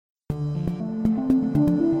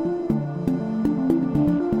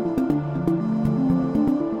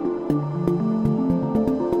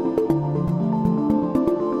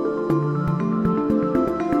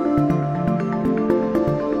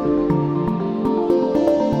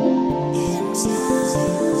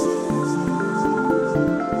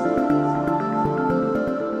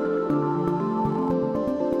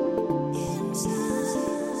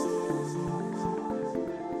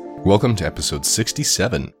Welcome to episode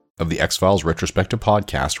 67 of the X-Files Retrospective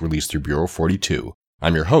Podcast released through Bureau 42.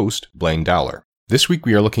 I'm your host, Blaine Dowler. This week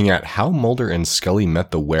we are looking at how Mulder and Scully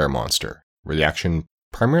met the were-monster, where the action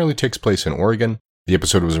primarily takes place in Oregon. The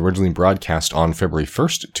episode was originally broadcast on February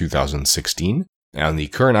 1st, 2016, and the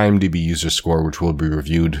current IMDb user score, which will be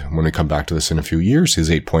reviewed when we come back to this in a few years, is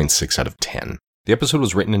 8.6 out of 10. The episode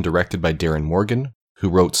was written and directed by Darren Morgan, who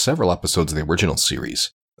wrote several episodes of the original series.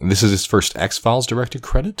 This is his first X-Files directed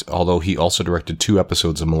credit, although he also directed 2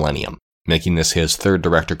 episodes of Millennium, making this his third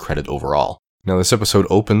director credit overall. Now, this episode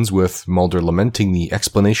opens with Mulder lamenting the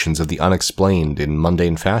explanations of the unexplained in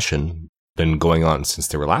mundane fashion been going on since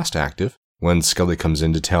they were last active, when Scully comes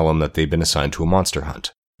in to tell him that they've been assigned to a monster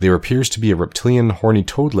hunt. There appears to be a reptilian, horny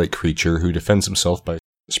toad-like creature who defends himself by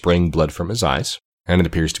spraying blood from his eyes, and it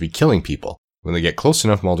appears to be killing people. When they get close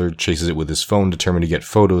enough, Mulder chases it with his phone, determined to get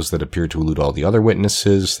photos that appear to elude all the other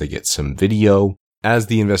witnesses. They get some video. As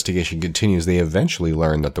the investigation continues, they eventually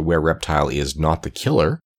learn that the were-reptile is not the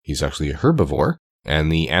killer. He's actually a herbivore,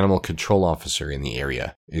 and the animal control officer in the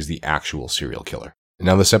area is the actual serial killer.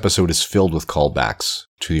 Now, this episode is filled with callbacks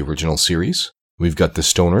to the original series. We've got the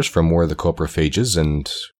stoners from War of the Coprophages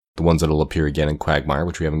and the ones that'll appear again in Quagmire,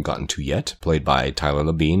 which we haven't gotten to yet, played by Tyler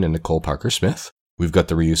Labine and Nicole Parker-Smith. We've got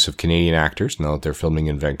the reuse of Canadian actors now that they're filming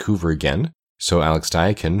in Vancouver again. So Alex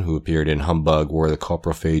Diakin, who appeared in Humbug, War of the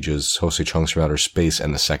Coprophages, Jose Chunks from Outer Space,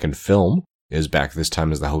 and the second film, is back this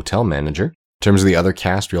time as the hotel manager. In terms of the other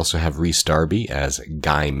cast, we also have Rhys Darby as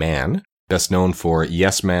Guy Mann, best known for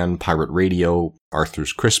Yes Man, Pirate Radio,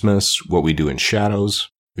 Arthur's Christmas, What We Do in Shadows.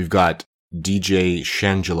 We've got DJ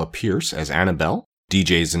Shangela Pierce as Annabelle.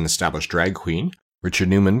 DJ is an established drag queen. Richard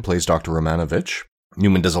Newman plays Dr. Romanovich.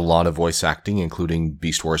 Newman does a lot of voice acting, including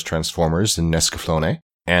Beast Wars Transformers and Nescaflowne.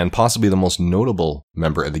 And possibly the most notable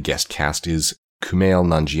member of the guest cast is Kumail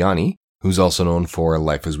Nanjiani, who's also known for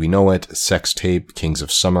Life as We Know It, Sex Tape, Kings of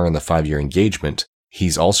Summer, and The 5-Year Engagement.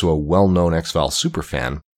 He's also a well-known X-Files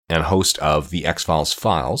superfan and host of The X-Files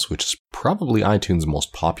Files, which is probably iTunes'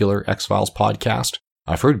 most popular X-Files podcast.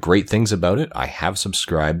 I've heard great things about it. I have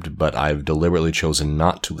subscribed, but I've deliberately chosen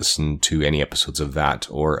not to listen to any episodes of that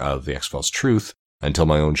or of The X-Files Truth until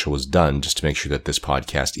my own show is done, just to make sure that this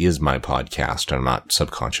podcast is my podcast and I'm not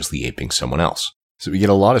subconsciously aping someone else. So we get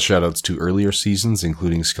a lot of shoutouts to earlier seasons,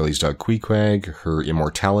 including Scully's dog Queequeg, her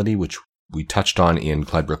immortality, which we touched on in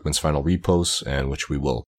Clyde Brookman's Final Repos, and which we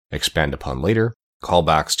will expand upon later.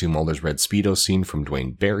 Callbacks to Mulder's red Speedo scene from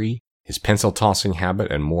Dwayne Barry, his pencil tossing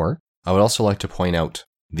habit, and more. I would also like to point out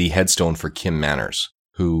the headstone for Kim Manners,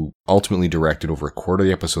 who ultimately directed over a quarter of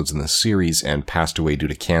the episodes in the series and passed away due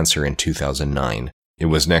to cancer in 2009. It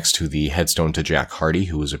was next to the headstone to Jack Hardy,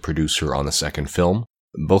 who was a producer on the second film.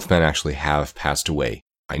 Both men actually have passed away.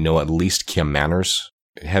 I know at least Kim Manners'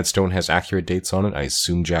 headstone has accurate dates on it. I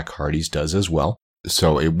assume Jack Hardy's does as well.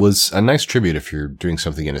 So it was a nice tribute if you're doing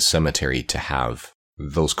something in a cemetery to have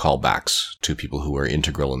those callbacks to people who were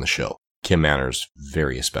integral in the show. Kim Manners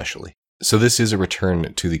very especially. So this is a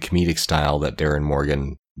return to the comedic style that Darren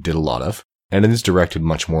Morgan did a lot of, and it is directed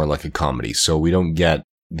much more like a comedy, so we don't get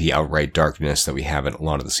the outright darkness that we have in a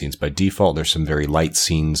lot of the scenes by default. There's some very light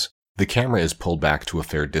scenes. The camera is pulled back to a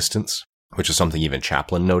fair distance, which is something even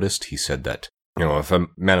Chaplin noticed. He said that, if a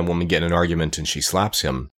man and woman get in an argument and she slaps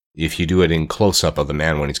him, if you do it in close-up of the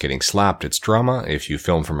man when he's getting slapped, it's drama. If you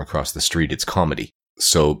film from across the street, it's comedy.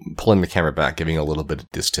 So pulling the camera back, giving a little bit of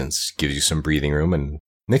distance, gives you some breathing room and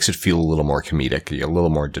makes it feel a little more comedic, a little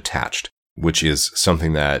more detached, which is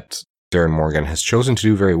something that Darren Morgan has chosen to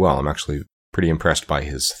do very well. I'm actually pretty impressed by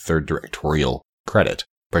his third directorial credit,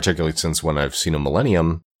 particularly since when I've seen a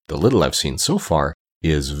Millennium, the little I've seen so far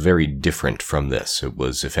is very different from this. It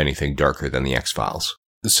was, if anything, darker than the X-Files.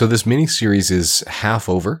 So this miniseries is half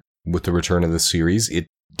over with the return of the series. It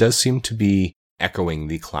does seem to be echoing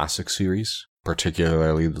the classic series,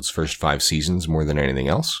 particularly those first 5 seasons more than anything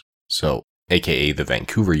else. So, aka the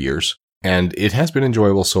Vancouver years. And it has been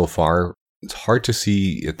enjoyable so far. It's hard to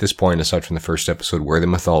see at this point, aside from the first episode, where the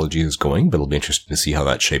mythology is going, but it'll be interesting to see how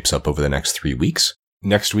that shapes up over the next 3 weeks.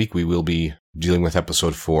 Next week, we will be dealing with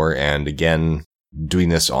episode 4, and again, doing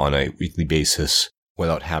this on a weekly basis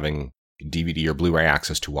without having DVD or Blu-ray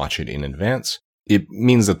access to watch it in advance. It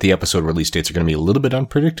means that the episode release dates are going to be a little bit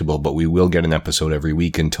unpredictable, but we will get an episode every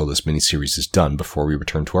week until this miniseries is done before we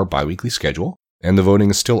return to our bi-weekly schedule. And the voting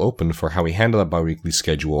is still open for how we handle that bi-weekly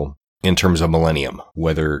schedule in terms of Millennium,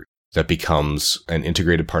 whether that becomes an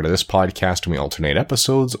integrated part of this podcast and we alternate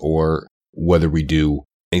episodes, or whether we do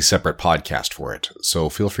a separate podcast for it. So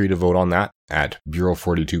feel free to vote on that at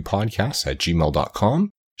bureau42podcasts@gmail.com.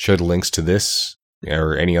 Share the links to this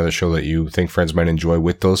or any other show that you think friends might enjoy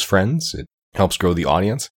with those friends. It helps grow the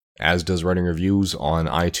audience. as does writing reviews on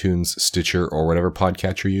iTunes, Stitcher, or whatever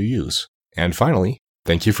podcatcher you use. And finally,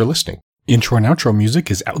 thank you for listening. Intro and outro music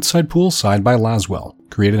is Outside Poolside by Laswell,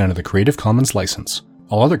 created under the Creative Commons license.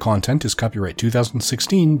 All other content is copyright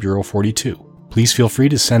 2016 Bureau 42. Please feel free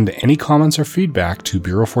to send any comments or feedback to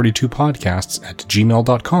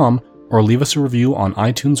bureau42podcasts@gmail.com or leave us a review on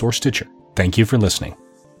iTunes or Stitcher. Thank you for listening.